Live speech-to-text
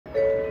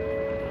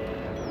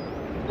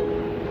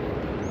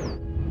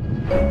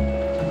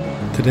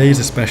Today is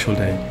a special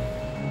day.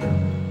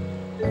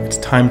 It's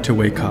time to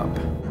wake up.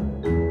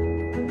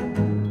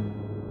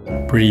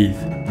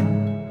 Breathe,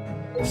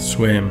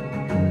 swim,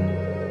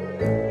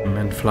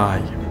 and fly.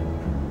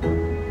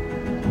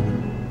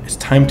 It's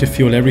time to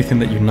feel everything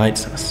that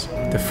unites us,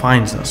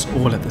 defines us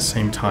all at the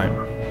same time.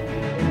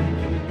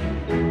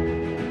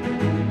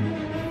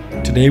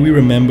 Today we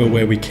remember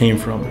where we came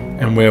from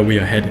and where we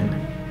are heading.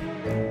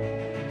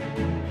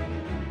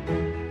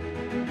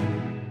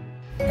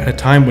 At a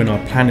time when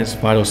our planet's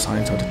vital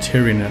signs are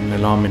deteriorating at an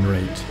alarming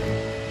rate,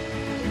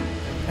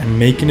 and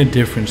making a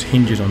difference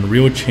hinges on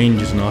real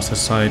changes in our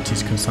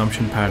society's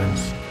consumption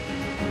patterns,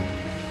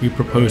 we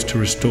propose to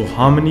restore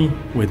harmony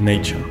with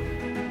nature.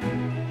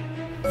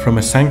 From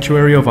a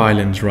sanctuary of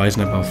islands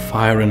rising above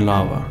fire and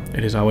lava,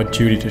 it is our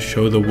duty to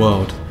show the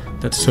world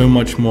that so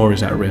much more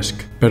is at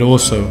risk, but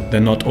also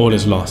that not all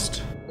is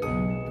lost.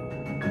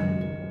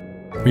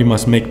 We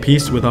must make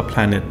peace with our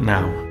planet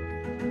now.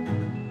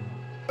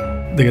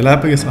 The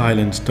Galapagos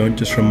Islands don't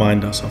just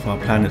remind us of our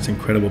planet's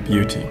incredible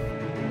beauty.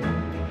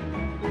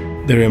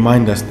 They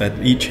remind us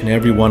that each and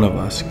every one of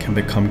us can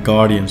become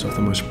guardians of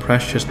the most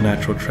precious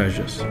natural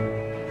treasures.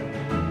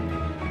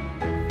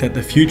 That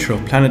the future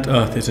of planet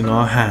Earth is in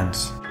our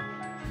hands,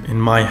 in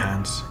my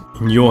hands,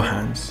 in your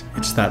hands.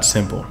 It's that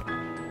simple.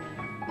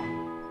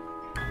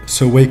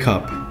 So wake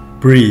up,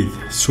 breathe,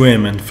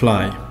 swim and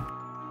fly.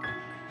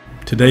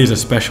 Today is a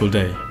special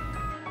day.